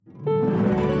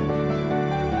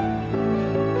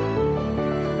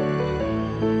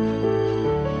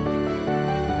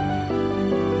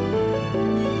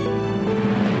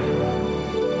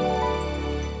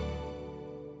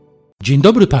Dzień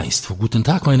dobry Państwu, guten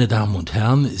Tag meine Damen und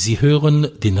Herren, Sie hören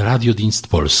den Radiodienst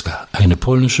Polska, eine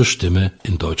polnische Stimme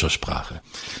in deutscher Sprache.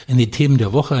 In den Themen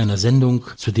der Woche einer Sendung,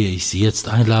 zu der ich Sie jetzt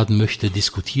einladen möchte,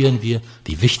 diskutieren wir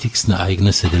die wichtigsten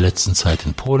Ereignisse der letzten Zeit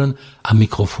in Polen. Am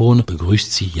Mikrofon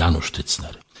begrüßt Sie Janusz Tycner.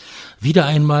 Wieder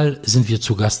einmal sind wir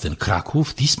zu Gast in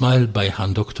Kraków, diesmal bei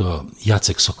Herrn Dr.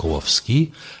 Jacek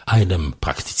Sokołowski, einem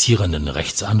praktizierenden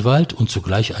Rechtsanwalt und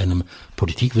zugleich einem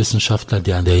Politikwissenschaftler,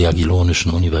 der an der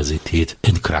Jagiellonischen Universität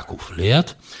in Kraków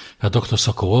lehrt. Herr Dr.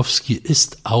 Sokołowski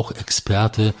ist auch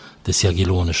Experte des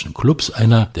Jagiellonischen Clubs,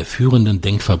 einer der führenden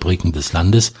Denkfabriken des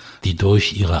Landes, die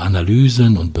durch ihre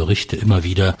Analysen und Berichte immer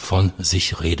wieder von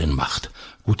sich reden macht.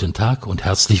 Guten Tag und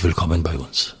herzlich willkommen bei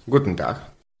uns. Guten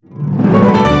Tag.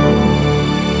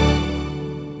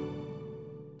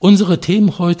 Unsere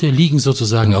Themen heute liegen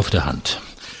sozusagen auf der Hand.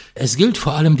 Es gilt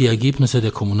vor allem, die Ergebnisse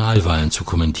der Kommunalwahlen zu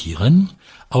kommentieren.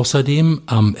 Außerdem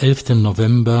am 11.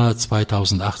 November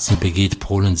 2018 begeht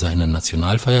Polen seinen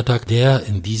Nationalfeiertag, der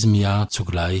in diesem Jahr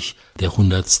zugleich der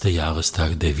 100.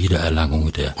 Jahrestag der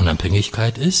Wiedererlangung der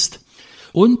Unabhängigkeit ist.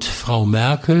 Und Frau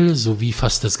Merkel sowie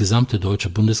fast das gesamte deutsche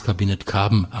Bundeskabinett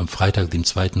kamen am Freitag, dem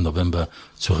 2. November,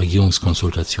 zur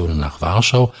Regierungskonsultation nach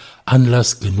Warschau.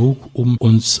 Anlass genug, um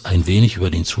uns ein wenig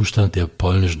über den Zustand der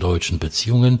polnisch-deutschen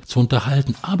Beziehungen zu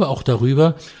unterhalten, aber auch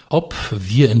darüber, ob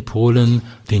wir in Polen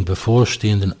den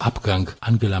bevorstehenden Abgang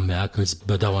Angela Merkels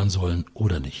bedauern sollen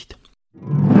oder nicht.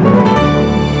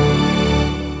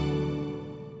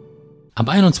 Am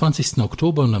 21.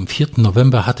 Oktober und am 4.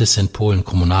 November hat es in Polen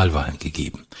Kommunalwahlen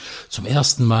gegeben. Zum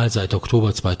ersten Mal seit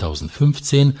Oktober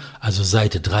 2015, also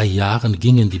seit 3 Jahren,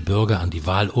 gingen die Bürger an die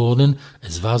Wahlurnen.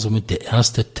 Es war somit der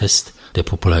erste Test der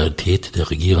Popularität der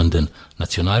regierenden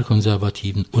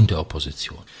Nationalkonservativen und der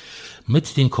Opposition.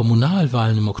 Mit den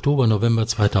Kommunalwahlen im Oktober, November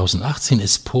 2018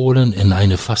 ist Polen in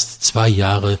eine fast 2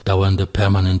 Jahre dauernde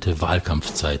permanente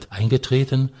Wahlkampfzeit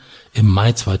eingetreten. Im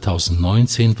Mai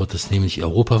 2019 wird es nämlich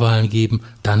Europawahlen geben,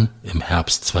 dann im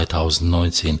Herbst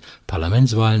 2019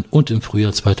 Parlamentswahlen und im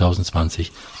Frühjahr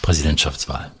 2020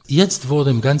 Präsidentschaftswahlen. Jetzt wurde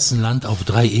im ganzen Land auf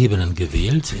 3 Ebenen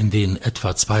gewählt, in den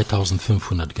etwa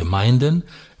 2500 Gemeinden,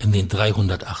 in den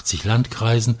 380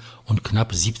 Landkreisen und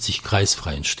knapp 70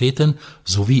 kreisfreien Städten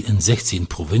sowie in 16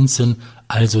 Provinzen,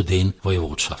 also den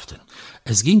Woiwodschaften.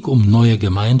 Es ging um neue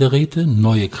Gemeinderäte,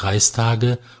 neue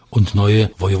Kreistage und neue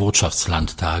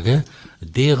Woiwodschaftslandtage,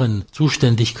 deren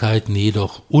Zuständigkeiten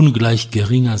jedoch ungleich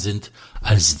geringer sind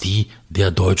als die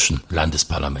der deutschen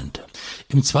Landesparlamente.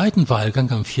 Im zweiten Wahlgang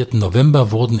am 4.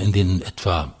 November wurden in den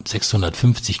etwa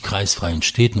 650 kreisfreien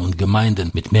Städten und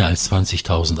Gemeinden mit mehr als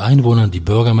 20.000 Einwohnern die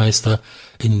Bürgermeister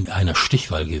in einer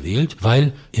Stichwahl gewählt,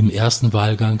 weil im ersten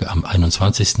Wahlgang am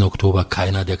 21. Oktober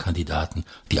keiner der Kandidaten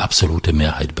die absolute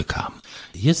Mehrheit bekam.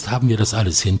 Jetzt haben wir das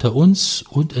alles hinter uns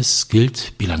und es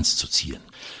gilt, Bilanz zu ziehen.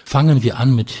 Fangen wir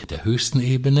an mit der höchsten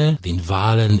Ebene, den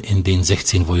Wahlen in den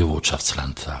 16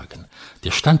 Woiwodschaftslandtagen.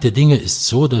 Der Stand der Dinge ist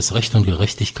so, dass Recht und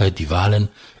Gerechtigkeit die Wahlen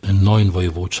in 9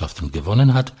 Woiwodschaften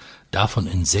gewonnen hat, davon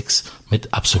in 6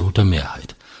 mit absoluter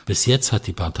Mehrheit. Bis jetzt hat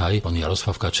die Partei von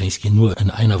Jarosław Kaczyński nur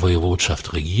in einer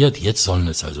Woiwodschaft regiert, jetzt sollen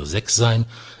es also 6 sein.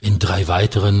 In 3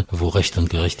 weiteren, wo Recht und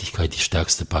Gerechtigkeit die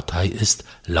stärkste Partei ist,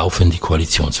 laufen die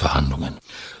Koalitionsverhandlungen.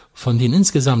 Von den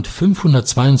insgesamt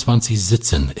 522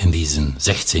 Sitzen in diesen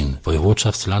 16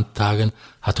 Woiwodschaftslandtagen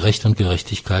hat Recht und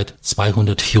Gerechtigkeit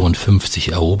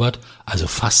 254 erobert, also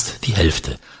fast die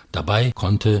Hälfte. Dabei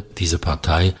konnte diese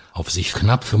Partei auf sich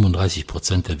knapp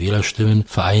 35% der Wählerstimmen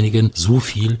vereinigen, so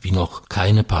viel wie noch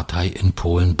keine Partei in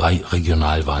Polen bei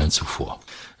Regionalwahlen zuvor.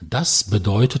 Das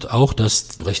bedeutet auch, dass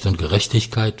Recht und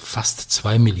Gerechtigkeit fast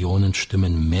 2 Millionen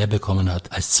Stimmen mehr bekommen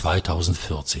hat als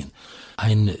 2014.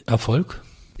 Ein Erfolg?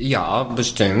 Ja,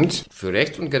 bestimmt. Für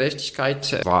Recht und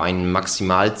Gerechtigkeit war ein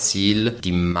Maximalziel,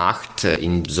 die Macht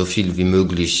in so viel wie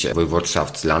möglich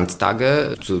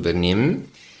Woiwodschaftslandtage zu übernehmen.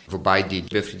 Wobei die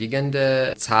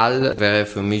befriedigende Zahl wäre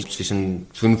für mich zwischen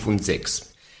 5 und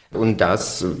 6. Und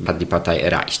das hat die Partei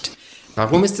erreicht.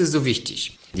 Warum ist es so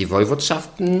wichtig? Die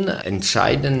Woiwodschaften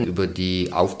entscheiden über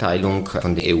die Aufteilung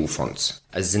von den EU-Fonds.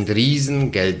 Es sind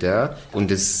Riesengelder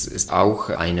und es ist auch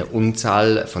eine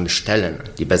Unzahl von Stellen,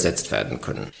 die besetzt werden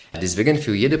können. Deswegen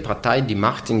für jede Partei die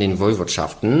Macht in den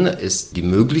Woiwodschaften ist die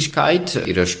Möglichkeit,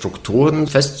 ihre Strukturen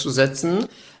festzusetzen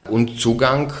und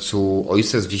Zugang zu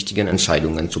äußerst wichtigen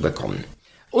Entscheidungen zu bekommen.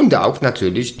 Und auch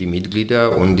natürlich die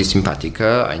Mitglieder und die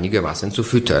Sympathiker einigermaßen zu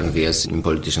füttern, wie es im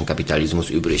politischen Kapitalismus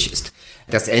übrig ist.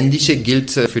 Das Ähnliche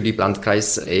gilt für die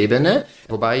Landkreisebene,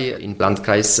 wobei im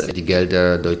Landkreis die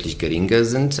Gelder deutlich geringer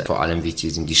sind. Vor allem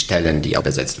wichtig sind die Stellen, die auch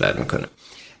besetzt werden können.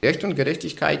 Recht und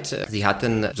Gerechtigkeit, sie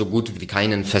hatten so gut wie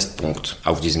keinen Festpunkt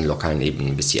auf diesen lokalen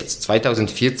Ebenen bis jetzt.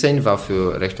 2014 war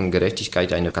für Recht und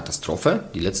Gerechtigkeit eine Katastrophe,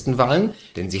 die letzten Wahlen,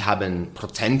 denn sie haben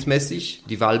prozentmäßig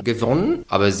die Wahl gewonnen,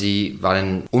 aber sie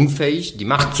waren unfähig, die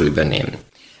Macht zu übernehmen.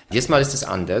 Diesmal ist es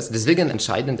anders. Deswegen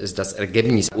entscheidend ist das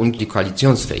Ergebnis und die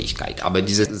Koalitionsfähigkeit. Aber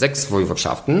diese 6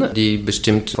 Woiwodschaften, die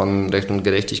bestimmt von Recht und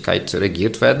Gerechtigkeit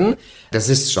regiert werden, das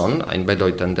ist schon ein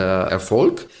bedeutender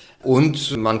Erfolg.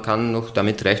 Und man kann noch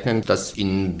damit rechnen, dass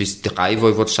in bis 3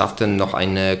 Woiwodschaften noch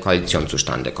eine Koalition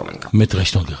zustande kommen kann. Mit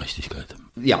Recht und Gerechtigkeit.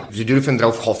 Ja, sie dürfen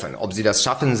darauf hoffen. Ob sie das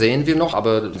schaffen, sehen wir noch,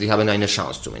 aber sie haben eine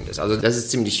Chance zumindest. Also das ist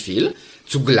ziemlich viel.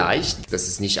 Zugleich, das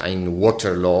ist nicht ein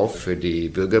Waterlaw für die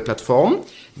Bürgerplattform,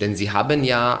 denn sie haben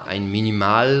ja einen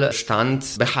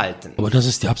Minimalstand behalten. Aber das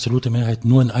ist die absolute Mehrheit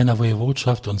nur in einer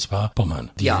Woiwodschaft, und zwar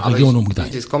Pommern, die Region um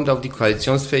Gdańsk. Es kommt auf die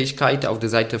Koalitionsfähigkeit auf der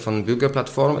Seite von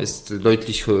Bürgerplattform, ist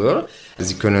deutlich höher.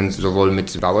 Sie können sowohl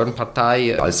mit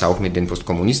Bauernpartei als auch mit den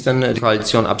Postkommunisten die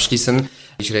Koalition abschließen.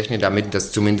 Ich rechne damit,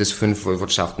 dass zumindest 5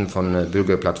 Woiwodschaften von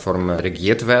Bürgerplattform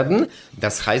regiert werden.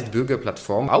 Das heißt,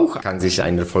 Bürgerplattform auch kann sich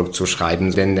einen Erfolg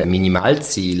zuschreiben, denn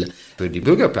Minimalziel für die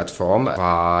Bürgerplattform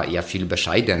war ja viel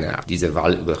bescheidener, diese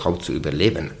Wahl überhaupt zu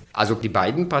überleben. Also die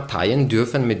beiden Parteien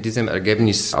dürfen mit diesem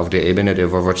Ergebnis auf der Ebene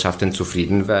der Woiwodschaften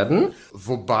zufrieden werden,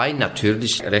 wobei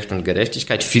natürlich Recht und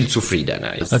Gerechtigkeit viel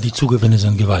zufriedener ist. Die Zugewinne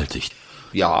sind gewaltig.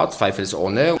 Ja,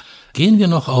 zweifelsohne. Gehen wir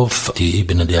noch auf die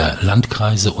Ebene der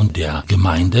Landkreise und der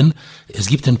Gemeinden. Es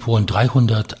gibt in Polen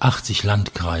 380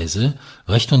 Landkreise.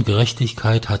 Recht und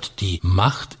Gerechtigkeit hat die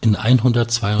Macht in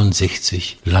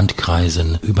 162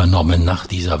 Landkreisen übernommen nach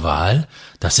dieser Wahl.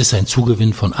 Das ist ein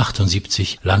Zugewinn von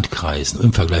 78 Landkreisen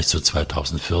im Vergleich zu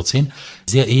 2014.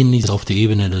 Sehr ähnlich auf der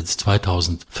Ebene des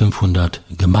 2500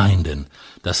 Gemeinden.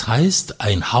 Das heißt,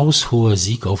 ein haushoher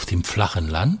Sieg auf dem flachen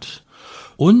Land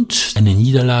und eine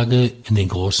Niederlage in den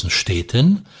großen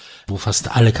Städten, wo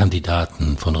fast alle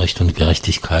Kandidaten von Recht und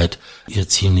Gerechtigkeit ihr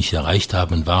Ziel nicht erreicht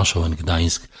haben, in Warschau, in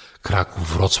Gdańsk,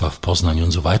 Kraków, Wrocław, Poznań und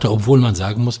so weiter, obwohl man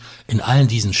sagen muss, in allen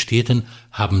diesen Städten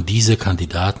haben diese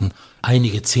Kandidaten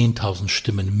einige 10.000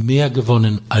 Stimmen mehr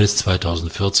gewonnen als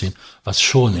 2014, was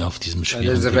schon auf diesem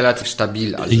schwierigen... Das ist relativ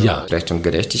stabil. Also ja. Recht und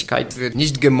Gerechtigkeit wird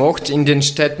nicht gemocht in den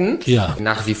Städten,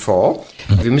 nach wie vor.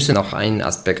 Wir müssen noch einen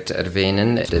Aspekt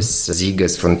erwähnen des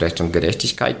Sieges von Recht und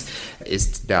Gerechtigkeit,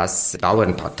 ist, dass die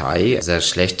Bauernpartei sehr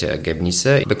schlechte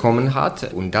Ergebnisse bekommen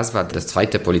hat. Und das war das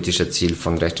zweite politische Ziel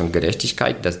von Recht und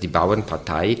Gerechtigkeit, dass die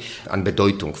Bauernpartei an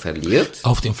Bedeutung verliert.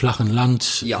 Auf dem flachen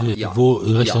Land, wo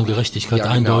Recht und Gerechtigkeit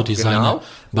eindeutig seine Basis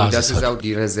und das ist hat. auch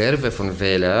die Reserve von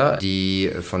Wählern,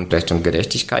 die von Recht und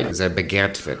Gerechtigkeit sehr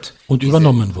begehrt wird. Und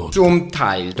übernommen wurde. Zum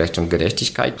Teil Recht und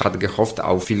Gerechtigkeit hat gehofft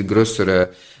auf viel größere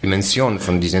Dimension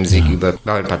von diesem Sieg über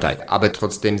Bauernpartei. Aber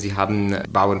trotzdem, sie haben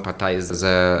Bauernpartei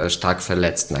sehr stark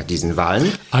verletzt nach diesen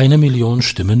Wahlen. 1 Million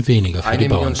Stimmen weniger für die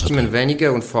Bauernpartei. 1 Million Stimmen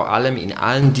weniger und vor allem in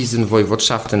allen diesen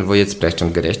Woiwodschaften, wo jetzt Recht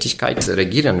und Gerechtigkeit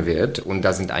regieren wird. Und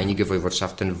da sind einige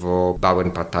Woiwodschaften, wo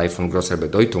Bauernpartei von großer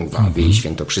Bedeutung war, wie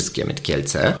Świętokrzyskie mit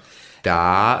Kielce.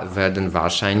 Da werden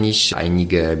wahrscheinlich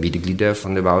einige Mitglieder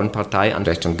von der Bauernpartei an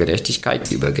Recht und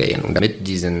Gerechtigkeit übergehen. Und mit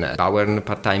diesen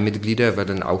Bauernparteimitgliedern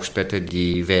werden auch später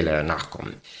die Wähler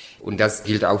nachkommen. Und das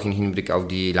gilt auch im Hinblick auf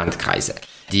die Landkreise.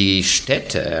 Die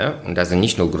Städte, und das sind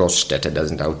nicht nur Großstädte, das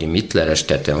sind auch die mittleren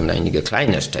Städte und einige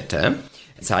kleine Städte,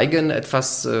 zeigen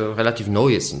etwas relativ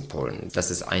Neues in Polen.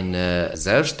 Das ist eine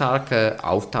sehr starke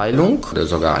Aufteilung oder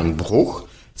sogar ein Bruch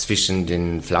zwischen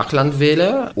den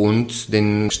Flachlandwählern und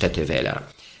den Städtewählern.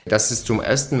 Das ist zum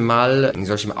ersten Mal in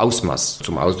solchem Ausmaß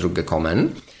zum Ausdruck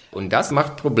gekommen. Und das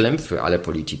macht Problem für alle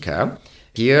Politiker.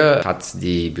 Hier hat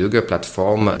die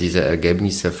Bürgerplattform diese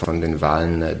Ergebnisse von den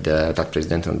Wahlen der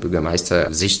Stadtpräsidenten und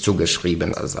Bürgermeister sich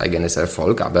zugeschrieben als eigenes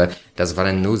Erfolg. Aber das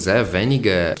waren nur sehr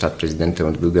wenige Stadtpräsidenten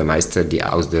und Bürgermeister, die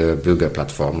aus der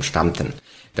Bürgerplattform stammten.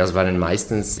 Das waren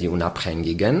meistens die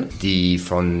Unabhängigen, die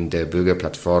von der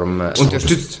Bürgerplattform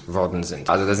unterstützt worden sind.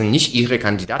 Also das sind nicht ihre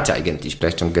Kandidaten eigentlich.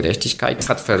 Recht und Gerechtigkeit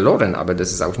hat verloren, aber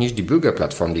das ist auch nicht die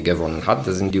Bürgerplattform, die gewonnen hat.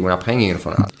 Das sind die Unabhängigen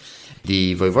von allen.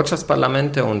 Die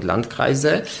Woiwodschaftsparlamente und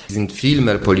Landkreise sind viel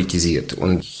mehr politisiert.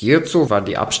 Und hierzu war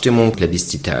die Abstimmung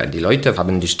plebiszitär. Die Leute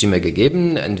haben die Stimme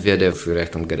gegeben, entweder für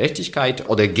Recht und Gerechtigkeit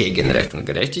oder gegen Recht und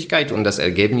Gerechtigkeit. Und das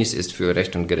Ergebnis ist für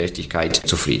Recht und Gerechtigkeit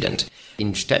zufrieden.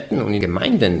 In Städten und in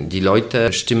Gemeinden, die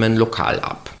Leute stimmen lokal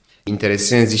ab.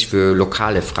 Interessieren sich für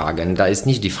lokale Fragen. Da ist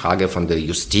nicht die Frage von der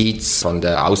Justiz, von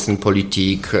der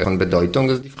Außenpolitik von Bedeutung,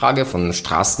 das ist die Frage von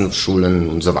Straßen, Schulen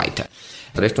und so weiter.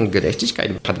 Recht und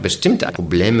Gerechtigkeit hat bestimmte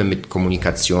Probleme mit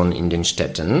Kommunikation in den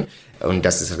Städten und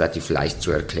das ist relativ leicht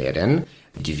zu erklären.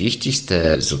 Die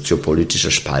wichtigste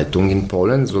soziopolitische Spaltung in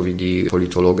Polen, so wie die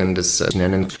Politologen das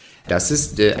nennen, das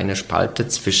ist eine Spalte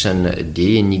zwischen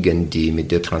denjenigen, die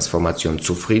mit der Transformation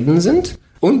zufrieden sind,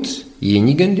 und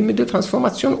diejenigen, die mit der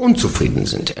Transformation unzufrieden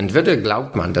sind. Entweder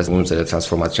glaubt man, dass unsere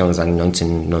Transformation seit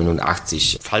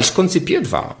 1989 falsch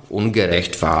konzipiert war,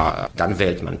 ungerecht war, dann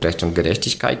wählt man Recht und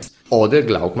Gerechtigkeit. Oder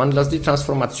glaubt man, dass die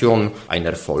Transformation ein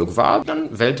Erfolg war, dann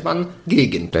wählt man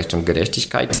gegen Recht und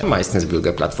Gerechtigkeit, meistens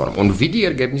Bürgerplattform. Und wie die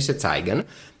Ergebnisse zeigen,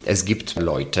 es gibt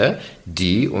Leute,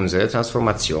 die unsere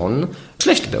Transformation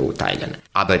schlecht beurteilen.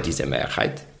 Aber diese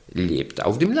Mehrheit lebt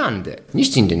auf dem Lande,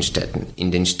 nicht in den Städten. In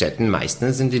den Städten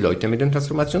meistens sind die Leute mit der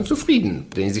Transformation zufrieden,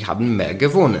 denn sie haben mehr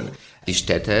gewonnen. Die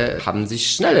Städte haben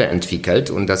sich schneller entwickelt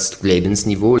und das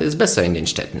Lebensniveau ist besser in den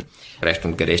Städten. Recht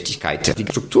und Gerechtigkeit, die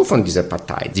Struktur von dieser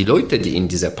Partei, die Leute, die in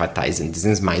dieser Partei sind, die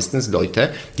sind meistens Leute,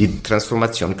 die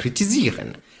Transformation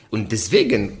kritisieren. Und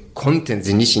deswegen konnten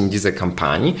sie nicht in dieser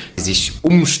Kampagne sich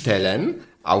umstellen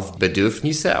auf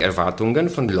Bedürfnisse, Erwartungen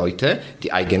von Leuten,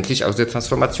 die eigentlich aus der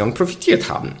Transformation profitiert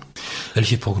haben.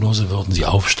 Welche Prognose würden Sie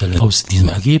aufstellen aus diesem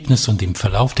Ergebnis und dem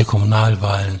Verlauf der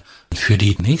Kommunalwahlen für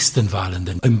die nächsten Wahlen?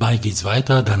 Denn im Mai geht's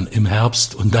weiter, dann im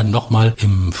Herbst und dann nochmal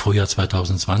im Frühjahr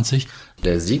 2020.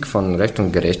 Der Sieg von Recht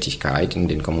und Gerechtigkeit in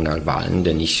den Kommunalwahlen,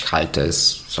 denn ich halte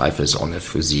es zweifelsohne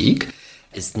für Sieg,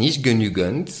 ist nicht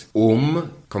genügend, um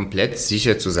komplett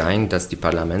sicher zu sein, dass die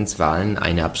Parlamentswahlen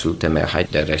eine absolute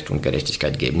Mehrheit der Recht und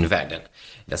Gerechtigkeit geben werden.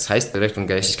 Das heißt, Recht und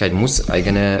Gerechtigkeit muss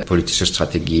eigene politische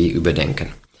Strategie überdenken.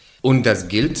 Und das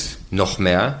gilt noch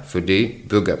mehr für die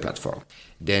Bürgerplattform.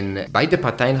 Denn beide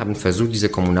Parteien haben versucht, diese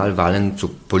Kommunalwahlen zu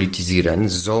politisieren,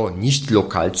 so nicht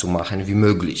lokal zu machen wie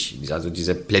möglich. Also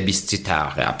diese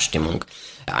plebiszitare Abstimmung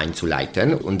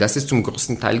einzuleiten. Und das ist zum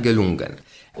größten Teil gelungen.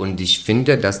 Und ich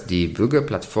finde, dass die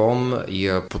Bürgerplattform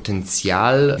ihr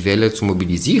Potenzial, Wähler zu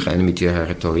mobilisieren mit ihrer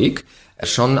Rhetorik,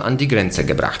 schon an die Grenze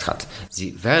gebracht hat.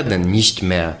 Sie werden nicht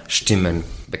mehr Stimmen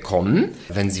bekommen,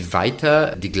 wenn sie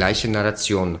weiter die gleiche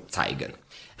Narration zeigen.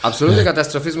 Absoluter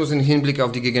Katastrophismus im Hinblick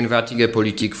auf die gegenwärtige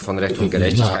Politik von Recht und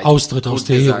Gerechtigkeit. Ja, Austritt aus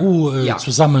der EU,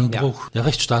 Zusammenbruch der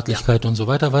Rechtsstaatlichkeit und so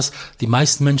weiter, was die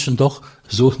meisten Menschen doch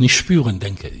so nicht spüren,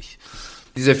 denke ich.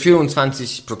 Diese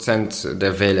 24%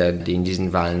 der Wähler, die in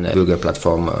diesen Wahlen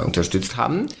Bürgerplattform unterstützt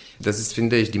haben, das ist,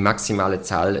 finde ich, die maximale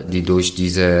Zahl, die durch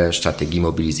diese Strategie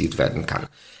mobilisiert werden kann.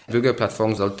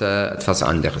 Bürgerplattform sollte etwas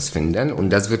anderes finden und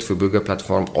das wird für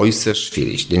Bürgerplattform äußerst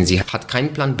schwierig, denn sie hat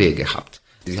keinen Plan B gehabt.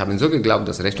 Sie haben so geglaubt,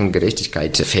 dass Recht und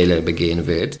Gerechtigkeit Fehler begehen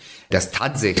wird, dass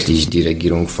tatsächlich die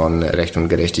Regierung von Recht und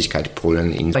Gerechtigkeit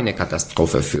Polen in eine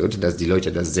Katastrophe führt, dass die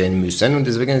Leute das sehen müssen und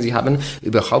deswegen sie haben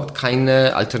überhaupt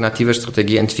keine alternative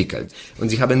Strategie entwickelt. Und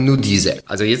sie haben nur diese.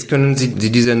 Also jetzt können sie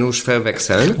diese nur schwer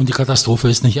wechseln. Und die Katastrophe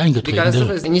ist nicht eingetreten. Die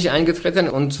Katastrophe ist nicht eingetreten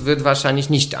und wird wahrscheinlich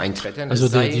nicht eintreten. Also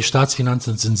die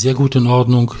Staatsfinanzen sind sehr gut in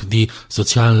Ordnung, die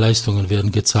sozialen Leistungen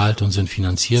werden gezahlt und sind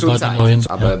finanzierbar, die neuen.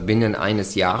 Aber binnen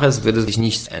eines Jahres wird es sich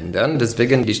nichts ändern.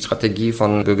 Deswegen die Strategie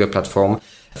von Bürgerplattform,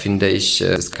 finde ich,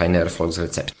 ist kein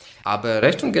Erfolgsrezept. Aber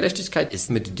Recht und Gerechtigkeit ist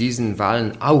mit diesen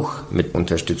Wahlen auch mit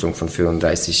Unterstützung von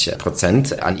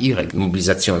 34% an ihre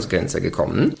Mobilisationsgrenze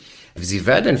gekommen. Sie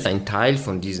werden einen Teil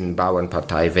von diesen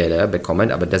Bauernparteiwähler bekommen,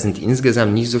 aber das sind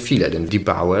insgesamt nicht so viele, denn die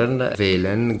Bauern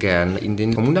wählen gern in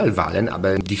den Kommunalwahlen,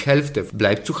 aber die Hälfte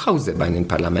bleibt zu Hause bei den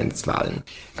Parlamentswahlen.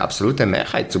 Absolute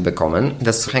Mehrheit zu bekommen,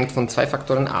 das hängt von zwei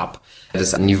Faktoren ab.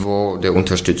 Das Niveau der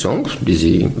Unterstützung, die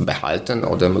sie behalten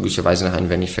oder möglicherweise noch ein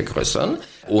wenig vergrößern,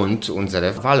 und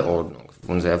unsere Wahlordnung.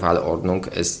 Unsere Wahlordnung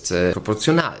ist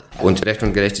proportional. Und Recht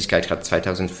und Gerechtigkeit hat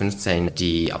 2015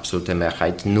 die absolute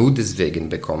Mehrheit nur deswegen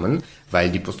bekommen, weil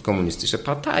die postkommunistische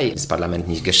Partei das Parlament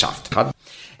nicht geschafft hat.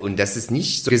 Und das ist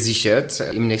nicht so gesichert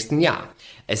im nächsten Jahr.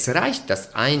 Es reicht,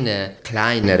 dass eine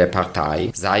kleinere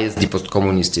Partei, sei es die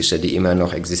postkommunistische, die immer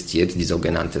noch existiert, die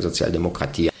sogenannte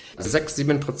Sozialdemokratie,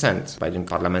 6-7% bei den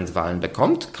Parlamentswahlen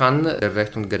bekommt, kann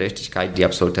Recht und Gerechtigkeit die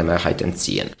absolute Mehrheit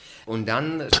entziehen. Und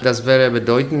dann, das wäre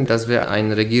bedeuten, dass wir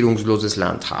ein regierungsloses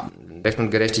Land haben. Recht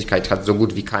und Gerechtigkeit hat so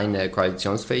gut wie keine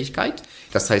Koalitionsfähigkeit.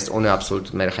 Das heißt, ohne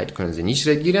absolute Mehrheit können sie nicht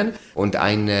regieren. Und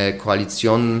eine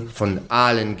Koalition von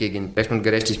allen gegen Recht und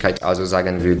Gerechtigkeit, also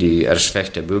sagen wir die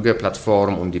erschwächte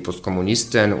Bürgerplattform und die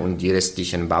Postkommunisten und die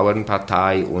restlichen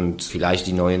Bauernpartei und vielleicht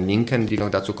die neuen Linken, die noch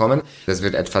dazu kommen, das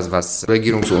wird etwas, was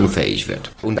regierungsunfähig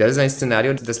wird. Und das ist ein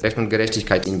Szenario, das Recht und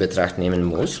Gerechtigkeit in Betracht nehmen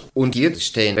muss. Und hier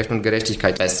stehen Recht und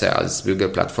Gerechtigkeit besser als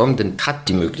Bürgerplattform, denn hat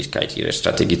die Möglichkeit, ihre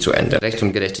Strategie zu ändern. Recht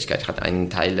und Gerechtigkeit hat einen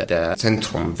Teil der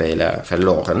Zentrumwähler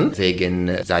verloren, wegen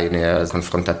seiner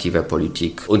konfrontativer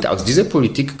Politik. Und aus dieser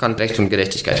Politik kann Recht und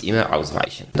Gerechtigkeit immer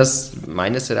ausweichen. Das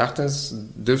meines Erachtens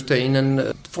dürfte ihnen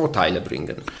Vorteile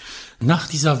bringen. Nach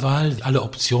dieser Wahl, alle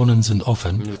Optionen sind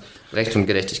offen. Recht und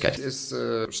Gerechtigkeit ist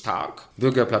stark,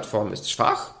 Bürgerplattform ist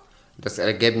schwach. Das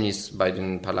Ergebnis bei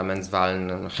den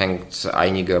Parlamentswahlen hängt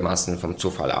einigermaßen vom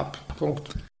Zufall ab. Punkt.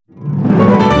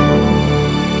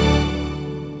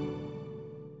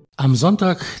 Am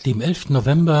Sonntag, dem 11.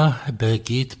 November,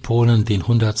 begeht Polen den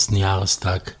 100.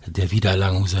 Jahrestag der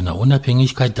Wiedererlangung seiner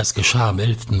Unabhängigkeit. Das geschah am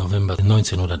 11. November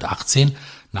 1918,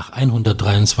 nach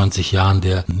 123 Jahren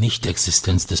der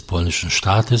Nichtexistenz des polnischen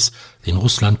Staates, den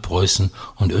Russland, Preußen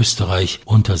und Österreich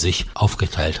unter sich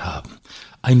aufgeteilt haben.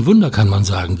 Ein Wunder, kann man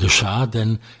sagen, geschah,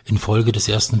 denn infolge des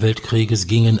Ersten Weltkrieges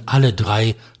gingen alle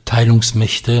drei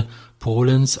Teilungsmächte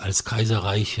Polens als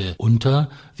Kaiserreiche unter.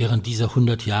 Während dieser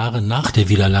 100 Jahre nach der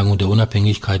Wiedererlangung der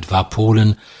Unabhängigkeit war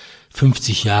Polen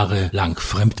 50 Jahre lang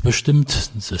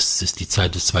fremdbestimmt. Das ist die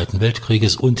Zeit des Zweiten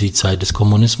Weltkrieges und die Zeit des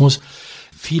Kommunismus.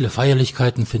 Viele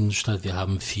Feierlichkeiten finden statt. Wir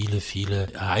haben viele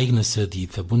Ereignisse, die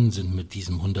verbunden sind mit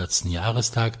diesem 100.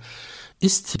 Jahrestag.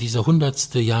 Ist dieser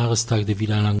 100. Jahrestag der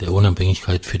Wiedererlangung der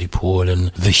Unabhängigkeit für die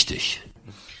Polen wichtig?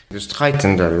 Wir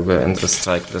streiten darüber und das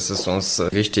zeigt, dass es uns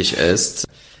wichtig ist,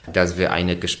 dass wir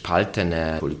eine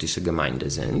gespaltene politische Gemeinde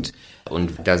sind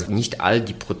und dass nicht all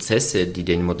die Prozesse, die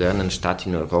den modernen Staat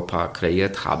in Europa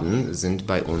kreiert haben, sind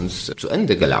bei uns zu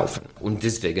Ende gelaufen. Und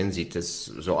deswegen sieht es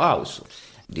so aus.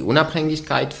 Die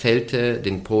Unabhängigkeit fehlte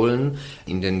den Polen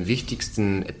in den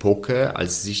wichtigsten Epoche,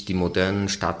 als sich die modernen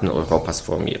Staaten Europas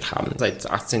formiert haben. Seit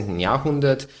 18.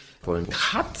 Jahrhundert, Polen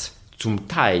hat zum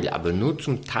Teil, aber nur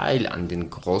zum Teil an den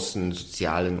großen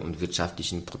sozialen und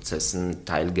wirtschaftlichen Prozessen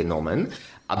teilgenommen,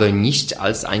 aber nicht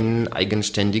als ein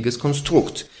eigenständiges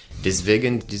Konstrukt.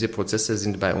 Deswegen, diese Prozesse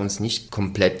sind bei uns nicht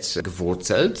komplett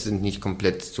gewurzelt, sind nicht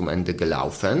komplett zum Ende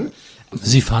gelaufen.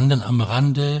 Sie fanden am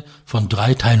Rande von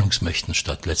drei Teilungsmächten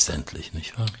statt, letztendlich,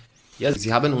 nicht wahr? Ja,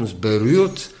 sie haben uns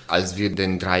berührt, als wir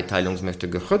den drei Teilungsmächte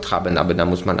gehört haben, aber da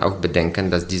muss man auch bedenken,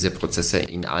 dass diese Prozesse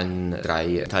in allen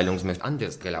drei Teilungsmächten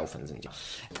anders gelaufen sind.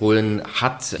 Polen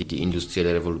hat die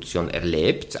industrielle Revolution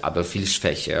erlebt, aber viel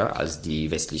schwächer als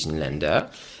die westlichen Länder.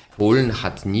 Polen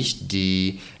hat nicht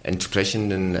die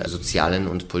entsprechenden sozialen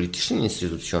und politischen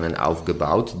Institutionen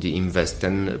aufgebaut, die im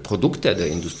Westen Produkte der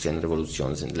industriellen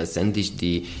Revolution sind. Letztendlich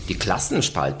die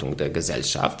Klassenspaltung der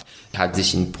Gesellschaft hat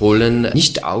sich in Polen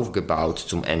nicht aufgebaut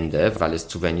zum Ende, weil es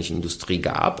zu wenig Industrie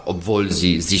gab, obwohl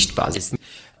sie sichtbar ist.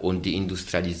 Und die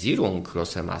Industrialisierung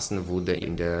großer Massen wurde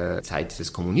in der Zeit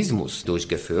des Kommunismus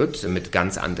durchgeführt mit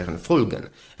ganz anderen Folgen.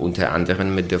 Unter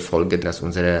anderem mit der Folge, dass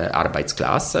unsere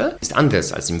Arbeitsklasse ist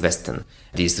anders als im Westen.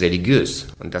 Die ist religiös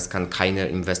und das kann keiner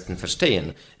im Westen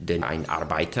verstehen. Denn ein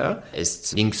Arbeiter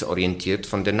ist linksorientiert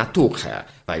von der Natur her,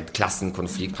 weil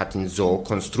Klassenkonflikt hat ihn so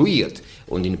konstruiert.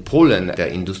 Und in Polen,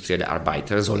 der industrielle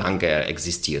Arbeiter, solange er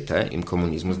existierte im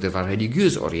Kommunismus, der war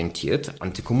religiös orientiert,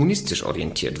 antikommunistisch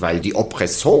orientiert, weil die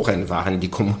Oppressoren waren die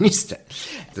Kommunisten.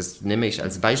 Das nehme ich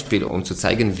als Beispiel, um zu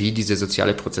zeigen, wie diese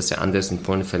sozialen Prozesse anders in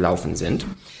Polen verlaufen sind.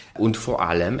 Und vor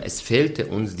allem, es fehlte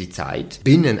uns die Zeit,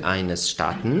 binnen eines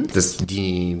Staaten, dass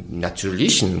die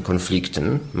natürlichen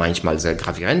Konflikten, manchmal sehr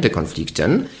gravierende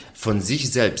Konflikte, von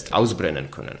sich selbst ausbrennen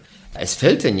können. Es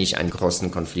fehlte nicht an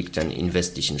großen Konflikten in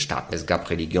westlichen Staaten. Es gab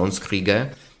Religionskriege,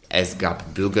 es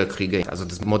gab Bürgerkriege. Also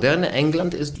das moderne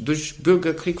England ist durch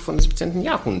Bürgerkrieg vom 17.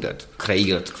 Jahrhundert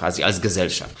kreiert, quasi als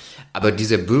Gesellschaft. Aber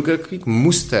dieser Bürgerkrieg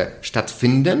musste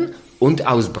stattfinden und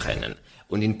ausbrennen.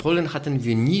 Und in Polen hatten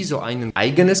wir nie so einen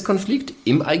eigenes Konflikt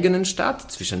im eigenen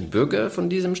Staat zwischen Bürgern von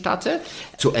diesem Staate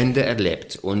zu Ende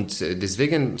erlebt. Und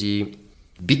deswegen die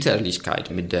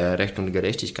Bitterlichkeit mit der Recht und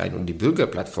Gerechtigkeit und die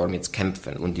Bürgerplattform jetzt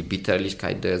kämpfen und die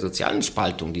Bitterlichkeit der sozialen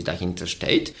Spaltung, die dahinter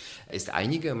steht, ist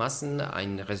einigermaßen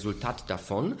ein Resultat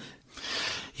davon.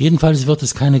 Jedenfalls wird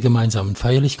es keine gemeinsamen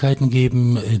Feierlichkeiten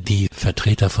geben. Die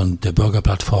Vertreter von der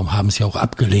Bürgerplattform haben es ja auch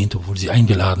abgelehnt, obwohl sie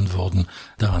eingeladen wurden,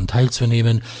 daran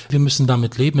teilzunehmen. Wir müssen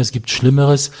damit leben. Es gibt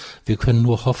Schlimmeres. Wir können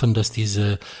nur hoffen, dass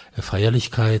diese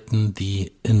Feierlichkeiten,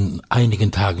 die in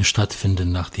einigen Tagen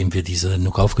stattfinden, nachdem wir diese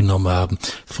Sendung aufgenommen haben,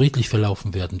 friedlich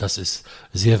verlaufen werden. Das ist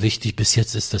sehr wichtig. Bis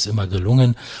jetzt ist das immer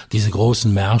gelungen. Diese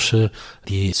großen Märsche,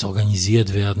 die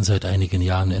organisiert werden seit einigen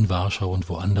Jahren in Warschau und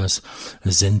woanders,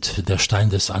 sind der Stein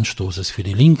des Anstoßes für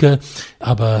die Linke.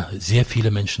 Aber sehr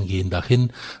viele Menschen gehen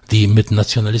dahin, die mit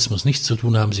Nationalismus nichts zu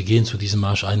tun haben. Sie gehen zu diesem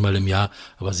Marsch einmal im Jahr,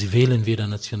 aber sie wählen weder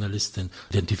Nationalisten,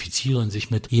 identifizieren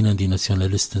sich mit ihnen. Die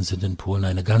Nationalisten sind in Polen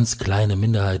eine ganz kleine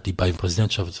Minderheit, die bei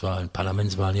Präsidentschaftswahlen,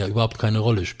 Parlamentswahlen ja überhaupt keine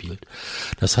Rolle spielt.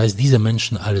 Das heißt, diese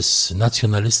Menschen als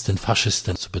Nationalisten,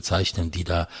 Faschisten zu bezeichnen, die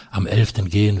da am 11.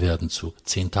 gehen werden zu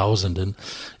Zehntausenden,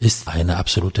 ist eine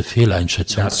absolute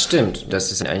Fehleinschätzung. Das stimmt.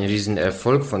 Das ist ein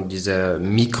Riesenerfolg von dieser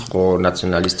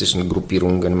mikronationalistischen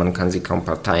Gruppierungen, man kann sie kaum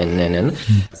Parteien nennen.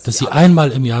 Dass sie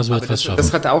einmal im Jahr so etwas schaffen.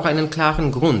 Das hat auch einen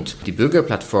klaren Grund. Die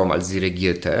Bürgerplattform, als sie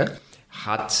regierte,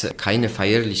 hat keine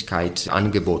Feierlichkeit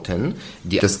angeboten,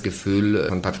 die das Gefühl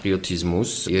von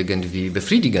Patriotismus irgendwie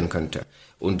befriedigen könnte.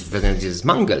 Und wegen dieses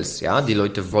Mangels, die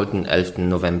Leute wollten 11.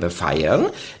 November feiern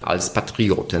als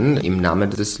Patrioten im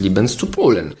Namen des Liebens zu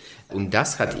Polen. Und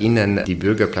das hat ihnen die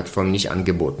Bürgerplattform nicht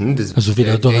angeboten. Also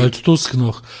weder Donald Tusk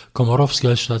noch Komorowski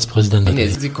als Staatspräsident. Nee,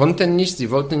 sie konnten nicht, sie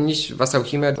wollten nicht, was auch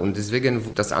immer. Und deswegen,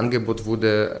 das Angebot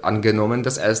wurde angenommen,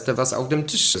 das erste, was auf dem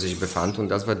Tisch sich befand. Und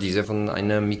das war diese von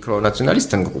einer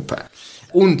Mikronationalistengruppe.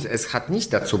 Und es hat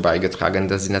nicht dazu beigetragen,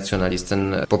 dass die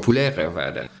Nationalisten populärer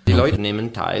werden. Die Leute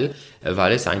nehmen teil,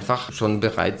 weil es einfach schon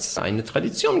bereits eine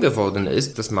Tradition geworden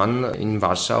ist, dass man in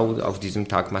Warschau auf diesem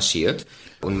Tag marschiert.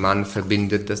 Und man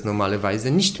verbindet das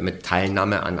normalerweise nicht mit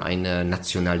Teilnahme an einer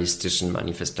nationalistischen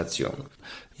Manifestation.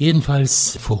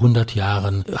 Jedenfalls vor 100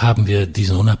 Jahren haben wir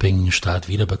diesen unabhängigen Staat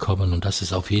wiederbekommen und das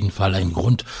ist auf jeden Fall ein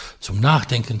Grund zum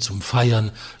Nachdenken, zum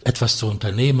Feiern, etwas zu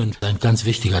unternehmen. Ein ganz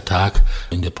wichtiger Tag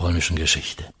in der polnischen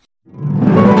Geschichte.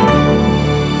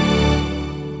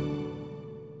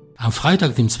 Am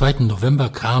Freitag, dem 2. November,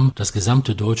 kam das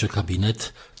gesamte deutsche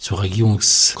Kabinett zu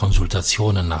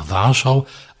Regierungskonsultationen nach Warschau,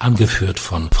 angeführt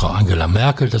von Frau Angela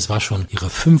Merkel. Das war schon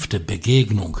ihre 5.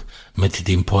 Begegnung mit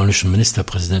dem polnischen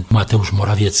Ministerpräsidenten Mateusz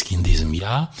Morawiecki in diesem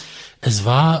Jahr. Es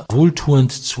war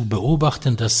wohltuend zu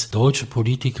beobachten, dass deutsche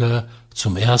Politiker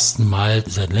zum ersten Mal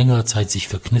seit längerer Zeit sich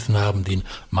verkniffen haben, den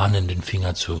mahnenden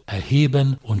Finger zu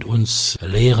erheben und uns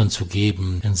Lehren zu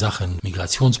geben in Sachen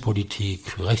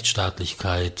Migrationspolitik,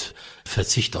 Rechtsstaatlichkeit,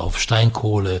 Verzicht auf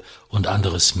Steinkohle und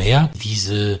anderes mehr.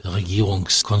 Diese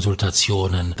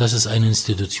Regierungskonsultationen, das ist eine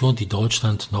Institution, die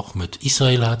Deutschland noch mit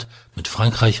Israel hat, mit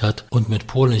Frankreich hat und mit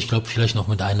Polen, ich glaube vielleicht noch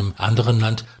mit einem anderen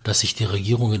Land, dass sich die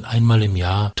Regierungen einmal im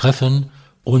Jahr treffen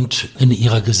und in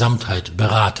ihrer Gesamtheit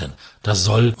beraten. Das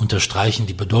soll unterstreichen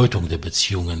die Bedeutung der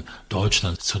Beziehungen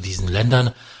Deutschlands zu diesen Ländern.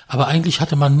 Aber eigentlich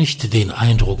hatte man nicht den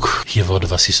Eindruck, hier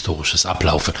würde was Historisches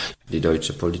ablaufen. Die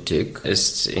deutsche Politik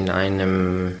ist in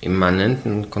einem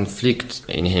immanenten Konflikt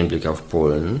im Hinblick auf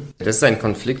Polen. Das ist ein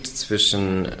Konflikt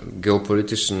zwischen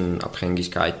geopolitischen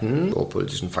Abhängigkeiten,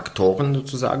 geopolitischen Faktoren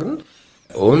sozusagen,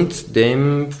 und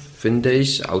dem, finde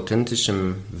ich,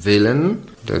 authentischen Willen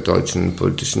der deutschen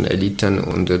politischen Eliten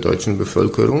und der deutschen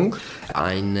Bevölkerung,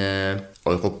 eine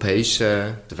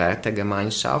europäische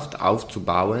Wertegemeinschaft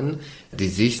aufzubauen, die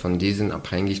sich von diesen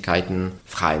Abhängigkeiten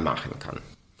frei machen kann.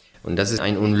 Und das ist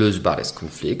ein unlösbares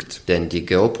Konflikt, denn die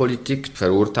Geopolitik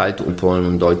verurteilt Polen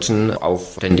und Deutschen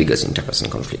auf ständiges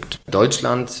Interessenkonflikt.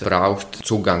 Deutschland braucht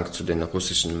Zugang zu den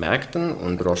russischen Märkten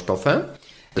und Rohstoffe.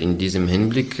 In diesem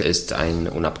Hinblick ist ein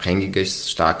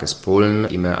unabhängiges, starkes Polen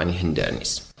immer ein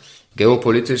Hindernis.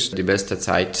 Geopolitisch die beste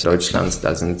Zeit Deutschlands,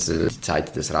 das sind die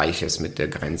Zeit des Reiches mit der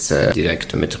Grenze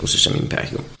direkt mit russischem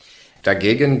Imperium.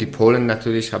 Dagegen, die Polen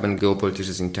natürlich haben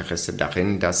geopolitisches Interesse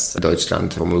darin, dass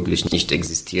Deutschland womöglich nicht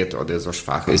existiert oder so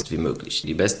schwach ist wie möglich.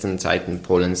 Die besten Zeiten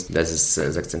Polens, das ist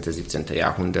 16. 17.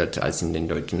 Jahrhundert, als in den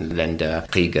deutschen Ländern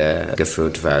Kriege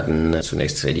geführt werden,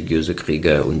 zunächst religiöse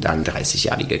Kriege und dann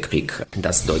 30-jährige Krieg,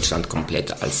 das Deutschland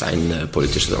komplett als ein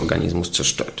politischer Organismus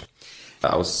zerstört.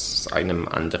 Aus einem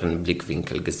anderen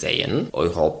Blickwinkel gesehen,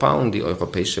 Europa und die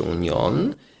Europäische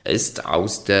Union ist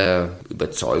aus der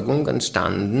Überzeugung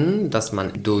entstanden, dass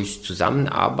man durch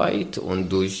Zusammenarbeit und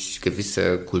durch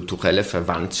gewisse kulturelle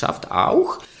Verwandtschaft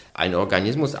auch einen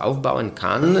Organismus aufbauen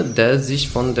kann, der sich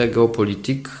von der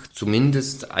Geopolitik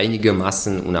zumindest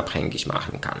einigermaßen unabhängig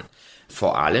machen kann.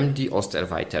 Vor allem die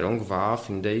Osterweiterung war,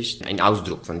 finde ich, ein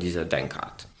Ausdruck von dieser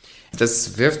Denkart.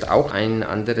 Das wirft auch ein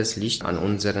anderes Licht an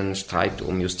unseren Streit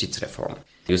um Justizreform.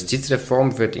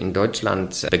 Justizreform wird in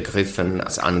Deutschland begriffen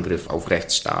als Angriff auf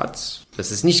Rechtsstaat.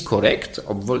 Das ist nicht korrekt,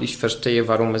 obwohl ich verstehe,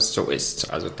 warum es so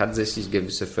ist. Also tatsächlich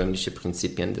gewisse förmliche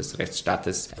Prinzipien des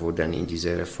Rechtsstaates wurden in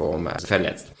dieser Reform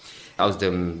verletzt. Aus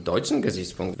dem deutschen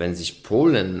Gesichtspunkt, wenn sich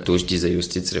Polen durch diese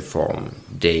Justizreform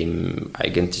dem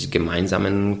eigentlich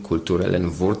gemeinsamen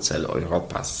kulturellen Wurzel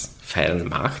Europas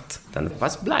fernmacht, dann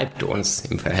was bleibt uns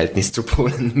im Verhältnis zu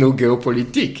Polen? Nur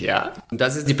Geopolitik, ja? Und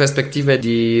das ist die Perspektive,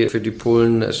 die für die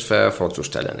Polen schwer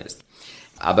vorzustellen ist.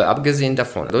 Aber abgesehen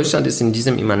davon, Deutschland ist in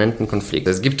diesem immanenten Konflikt.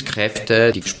 Es gibt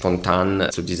Kräfte, die spontan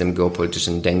zu diesem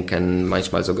geopolitischen Denken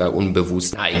manchmal sogar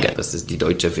unbewusst neigen. Das ist die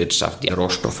deutsche Wirtschaft, die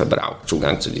Rohstoffe braucht,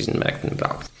 Zugang zu diesen Märkten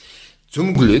braucht.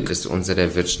 Zum Glück ist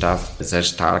unsere Wirtschaft sehr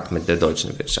stark mit der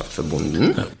deutschen Wirtschaft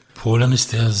verbunden. Ja. Polen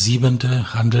ist der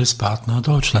 7. Handelspartner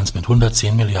Deutschlands mit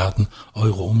 110 Milliarden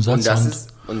Euro Umsatz.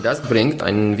 Und das bringt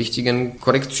einen wichtigen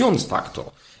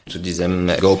Korrektionsfaktor zu diesem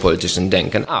geopolitischen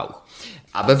Denken auch.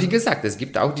 Aber wie gesagt, es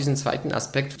gibt auch diesen zweiten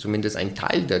Aspekt, zumindest ein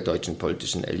Teil der deutschen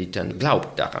politischen Eliten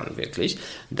glaubt daran wirklich,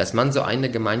 dass man so eine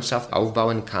Gemeinschaft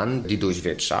aufbauen kann, die durch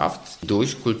Wirtschaft,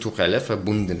 durch kulturelle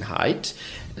Verbundenheit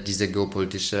diese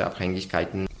geopolitische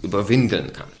Abhängigkeiten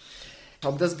überwinden kann.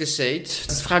 Ob das geschieht,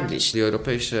 ist fraglich. Die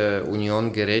Europäische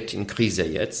Union gerät in Krise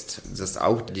jetzt, dass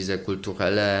auch diese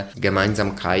kulturelle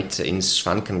Gemeinsamkeit ins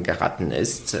Schwanken geraten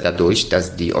ist, dadurch,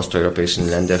 dass die osteuropäischen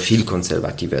Länder viel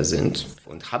konservativer sind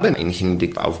und haben im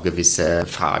Hinblick auf gewisse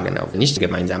Fragen, auf nicht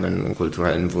gemeinsamen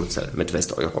kulturellen Wurzeln mit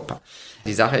Westeuropa.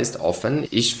 Die Sache ist offen.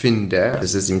 Ich finde,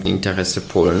 es ist im Interesse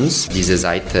Polens, diese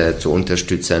Seite zu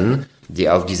unterstützen, die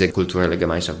auf diese kulturelle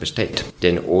Gemeinschaft besteht.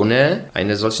 Denn ohne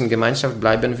eine solche Gemeinschaft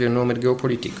bleiben wir nur mit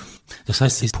Geopolitik. Das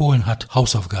heißt, Polen hat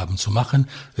Hausaufgaben zu machen.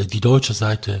 Die deutsche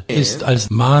Seite ist als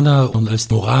Mahner und als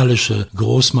moralische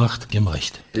Großmacht im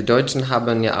Recht. Die Deutschen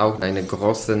haben ja auch eine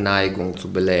große Neigung zu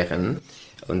belehren.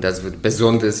 Und das wird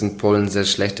besonders in Polen sehr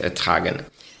schlecht ertragen.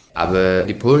 Aber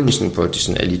die polnischen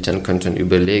politischen Eliten könnten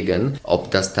überlegen,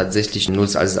 ob das tatsächlich nur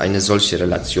als eine solche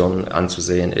Relation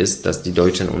anzusehen ist, dass die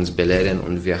Deutschen uns belehren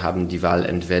und wir haben die Wahl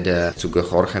entweder zu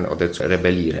gehorchen oder zu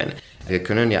rebellieren. Wir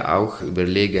können ja auch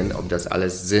überlegen, ob das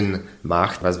alles Sinn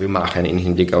macht, was wir machen im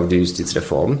Hinblick auf die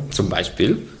Justizreform zum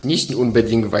Beispiel. Nicht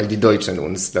unbedingt, weil die Deutschen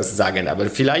uns das sagen, aber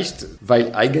vielleicht,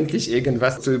 weil eigentlich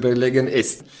irgendwas zu überlegen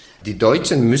ist. Die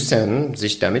Deutschen müssen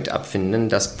sich damit abfinden,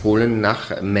 dass Polen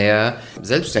nach mehr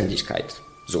Selbstständigkeit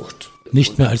sucht.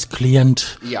 Nicht mehr als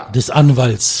Klient des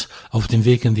Anwalts auf dem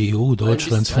Weg in die EU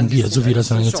Deutschlands fungiert, so wie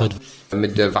das lange Zeit.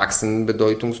 Mit der wachsenden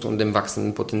Bedeutungs- und dem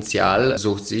wachsenden Potenzial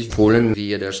sucht sich Polen wie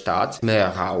jeder Staat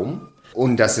mehr Raum.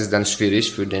 Und das ist dann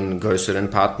schwierig für den größeren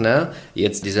Partner,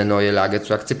 jetzt diese neue Lage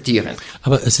zu akzeptieren.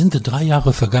 Aber es sind 3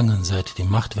 Jahre vergangen seit dem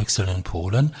Machtwechsel in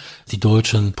Polen. Die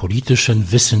deutschen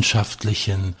politischen,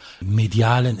 wissenschaftlichen,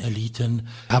 medialen Eliten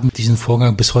haben diesen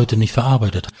Vorgang bis heute nicht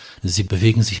verarbeitet. Sie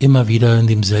bewegen sich immer wieder in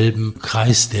demselben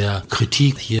Kreis der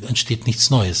Kritik. Hier entsteht nichts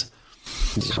Neues.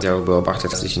 Ich habe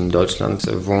beobachtet, dass ich in Deutschland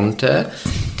wohnte.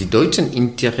 Die Deutschen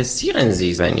interessieren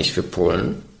sich wenig für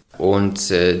Polen. Und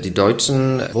die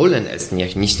Deutschen wollen es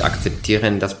nicht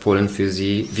akzeptieren, dass Polen für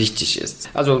sie wichtig ist.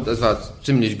 Also das war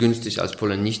ziemlich günstig, als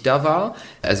Polen nicht da war.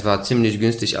 Es war ziemlich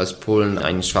günstig, als Polen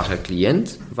ein schwacher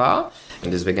Klient war.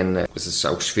 Und deswegen ist es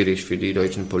auch schwierig für die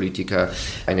deutschen Politiker,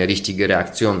 eine richtige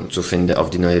Reaktion zu finden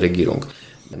auf die neue Regierung.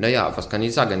 Naja, was kann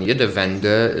ich sagen? Jede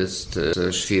Wende ist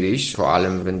schwierig, vor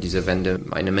allem wenn diese Wende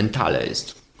eine mentale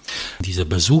ist. Dieser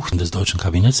Besuch des deutschen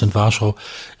Kabinetts in Warschau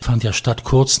fand ja statt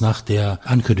kurz nach der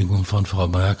Ankündigung von Frau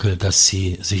Merkel, dass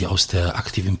sie sich aus der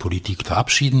aktiven Politik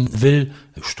verabschieden will,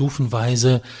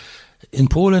 stufenweise. In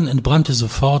Polen entbrannte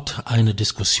sofort eine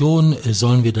Diskussion,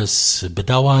 sollen wir das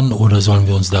bedauern oder sollen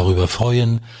wir uns darüber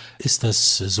freuen? Ist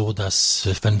das so, dass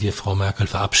wenn wir Frau Merkel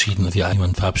verabschieden, wir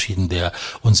jemanden verabschieden, der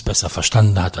uns besser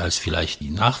verstanden hat als vielleicht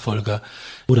die Nachfolger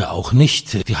oder auch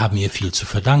nicht? Wir haben ihr viel zu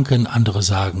verdanken. Andere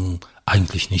sagen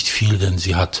eigentlich nicht viel, denn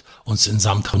sie hat uns in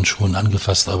Samthandschuhen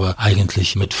angefasst, aber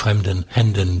eigentlich mit fremden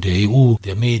Händen der EU,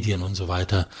 der Medien und so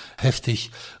weiter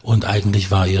heftig. Und eigentlich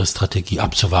war ihre Strategie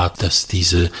abzuwarten, dass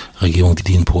diese Regierung,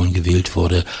 die in Polen gewählt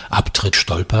wurde, abtritt,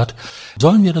 stolpert.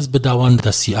 Sollen wir das bedauern,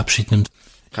 dass sie Abschied nimmt?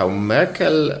 Frau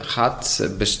Merkel hat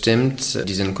bestimmt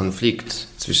diesen Konflikt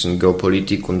zwischen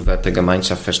Geopolitik und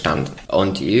Wertegemeinschaft verstanden.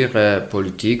 Und ihre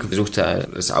Politik versuchte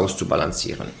es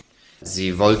auszubalancieren.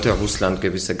 Sie wollte Russland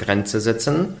gewisse Grenzen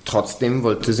setzen, trotzdem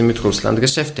wollte sie mit Russland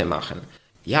Geschäfte machen.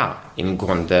 Ja, im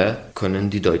Grunde können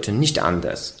die Deutschen nicht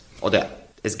anders. Oder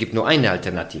es gibt nur eine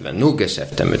Alternative, nur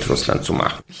Geschäfte mit Russland zu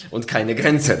machen und keine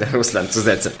Grenze der Russland zu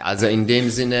setzen. Also in dem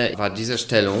Sinne war diese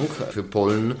Stellung für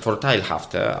Polen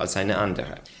vorteilhafter als eine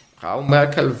andere. Frau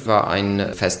Merkel war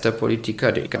ein fester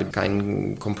Politiker,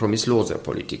 kein kompromissloser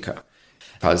Politiker.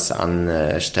 Falls an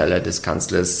Stelle des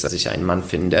Kanzlers sich ein Mann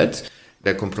findet,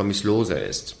 der kompromissloser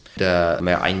ist, der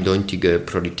mehr eindeutige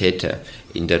Prioritäten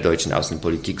in der deutschen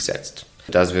Außenpolitik setzt.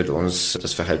 Das wird uns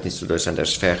das Verhältnis zu Deutschland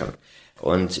erschweren.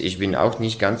 Und ich bin auch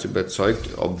nicht ganz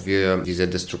überzeugt, ob wir diese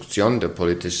Destruktion der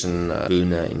politischen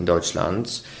Bühne in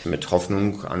Deutschland mit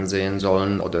Hoffnung ansehen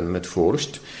sollen oder mit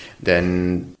Furcht.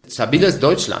 Denn stabiles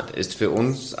Deutschland ist für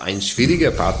uns ein schwieriger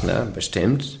Partner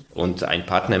bestimmt und ein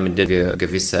Partner, mit dem wir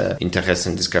gewisse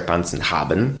Interessendiskrepanzen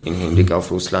haben im Hinblick auf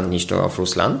Russland, nicht nur auf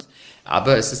Russland.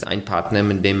 Aber es ist ein Partner,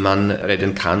 mit dem man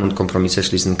reden kann und Kompromisse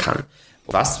schließen kann.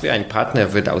 Was für ein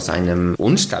Partner wird aus einem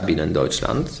unstabilen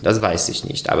Deutschland, das weiß ich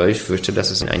nicht. Aber ich fürchte, dass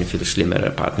es ein viel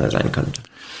schlimmerer Partner sein könnte.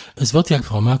 Es wird ja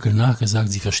Frau Merkel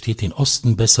nachgesagt, sie versteht den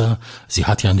Osten besser. Sie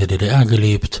hat ja in der DDR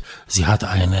gelebt. Sie hat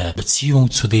eine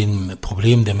Beziehung zu den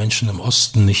Problemen der Menschen im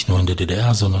Osten, nicht nur in der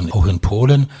DDR, sondern auch in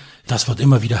Polen. Das wird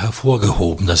immer wieder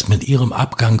hervorgehoben, dass mit ihrem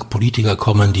Abgang Politiker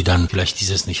kommen, die dann vielleicht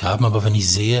dieses nicht haben. Aber wenn ich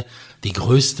sehe, die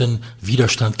größten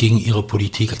Widerstand gegen ihre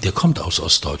Politik, der kommt aus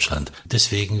Ostdeutschland.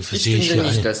 Deswegen sehe ich finde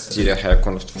nicht, dass ihre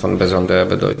Herkunft von besonderer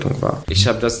Bedeutung war. Ich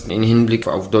habe das im Hinblick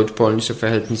auf deutsch-polnische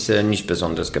Verhältnisse nicht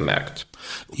besonders gemerkt.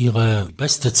 Ihre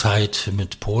beste Zeit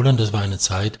mit Polen, das war eine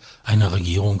Zeit einer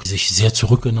Regierung, die sich sehr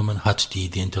zurückgenommen hat, die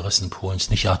die Interessen Polens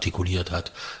nicht artikuliert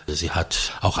hat. Sie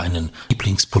hat auch einen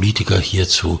Lieblingspolitiker hier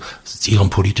zu ihrem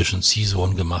politischen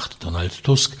Ziehsohn gemacht, Donald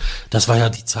Tusk. Das war ja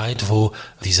die Zeit, wo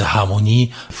diese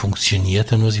Harmonie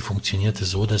funktionierte, nur sie funktionierte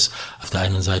so, dass auf der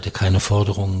einen Seite keine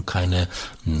Forderungen, keine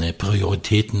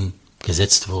Prioritäten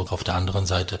gesetzt wurde, auf der anderen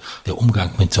Seite der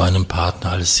Umgang mit so einem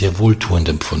Partner als sehr wohltuend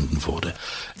empfunden wurde.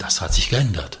 Das hat sich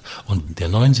geändert. Und der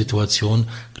neuen Situation,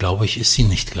 glaube ich, ist sie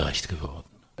nicht gerecht geworden.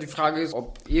 Die Frage ist,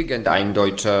 ob irgendein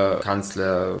deutscher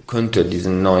Kanzler könnte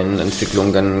diesen neuen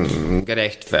Entwicklungen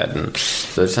gerecht werden.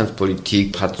 Deutschlands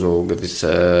Politik hat so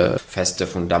gewisse feste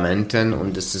Fundamenten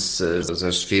und es ist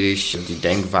sehr schwierig, die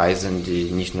Denkweisen,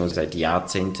 die nicht nur seit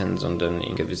Jahrzehnten, sondern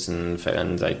in gewissen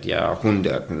Fällen seit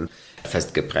Jahrhunderten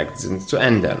festgeprägt sind, zu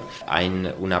ändern. Ein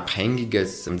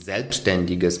unabhängiges und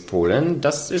selbstständiges Polen,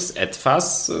 das ist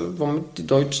etwas, womit die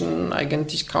Deutschen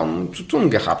eigentlich kaum zu tun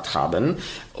gehabt haben.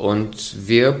 Und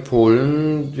wir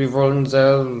Polen, wir wollen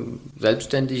sehr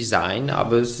selbstständig sein,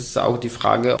 aber es ist auch die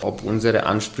Frage, ob unsere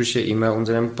Ansprüche immer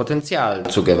unserem Potenzial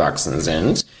zugewachsen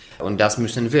sind. Und das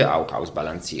müssen wir auch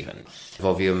ausbalancieren,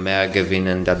 wo wir mehr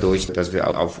gewinnen dadurch, dass wir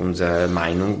auch auf unsere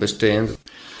Meinung bestehen.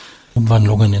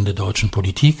 Umwandlungen in der deutschen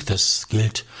Politik, das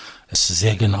gilt es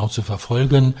sehr genau zu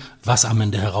verfolgen. Was am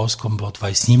Ende herauskommen wird,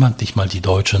 weiß niemand, nicht mal die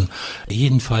Deutschen.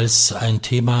 Jedenfalls ein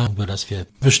Thema, über das wir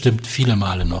bestimmt viele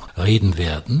Male noch reden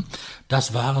werden.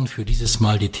 Das waren für dieses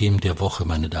Mal die Themen der Woche,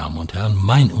 meine Damen und Herren.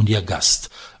 Mein und Ihr Gast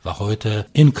war heute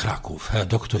in Krakow, Herr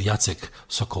Dr. Jacek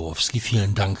Sokołowski.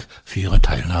 Vielen Dank für Ihre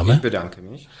Teilnahme. Ich bedanke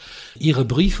mich. Ihre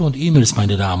Briefe und E-Mails,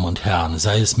 meine Damen und Herren,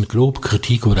 sei es mit Lob,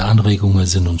 Kritik oder Anregungen,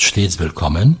 sind uns stets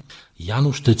willkommen.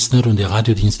 Janusz Tycner und der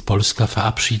Radiodienst Polska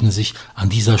verabschieden sich an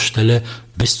dieser Stelle.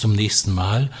 Bis zum nächsten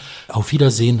Mal. Auf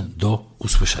Wiedersehen, do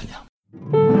usłyszenia.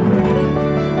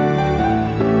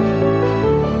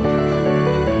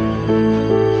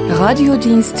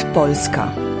 Radiodienst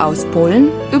Polska. Aus Polen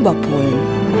über Polen.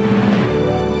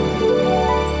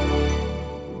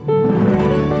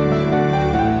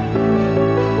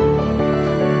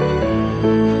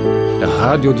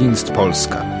 Radiodienst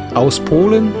Polska. Aus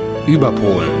Polen über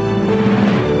Polen.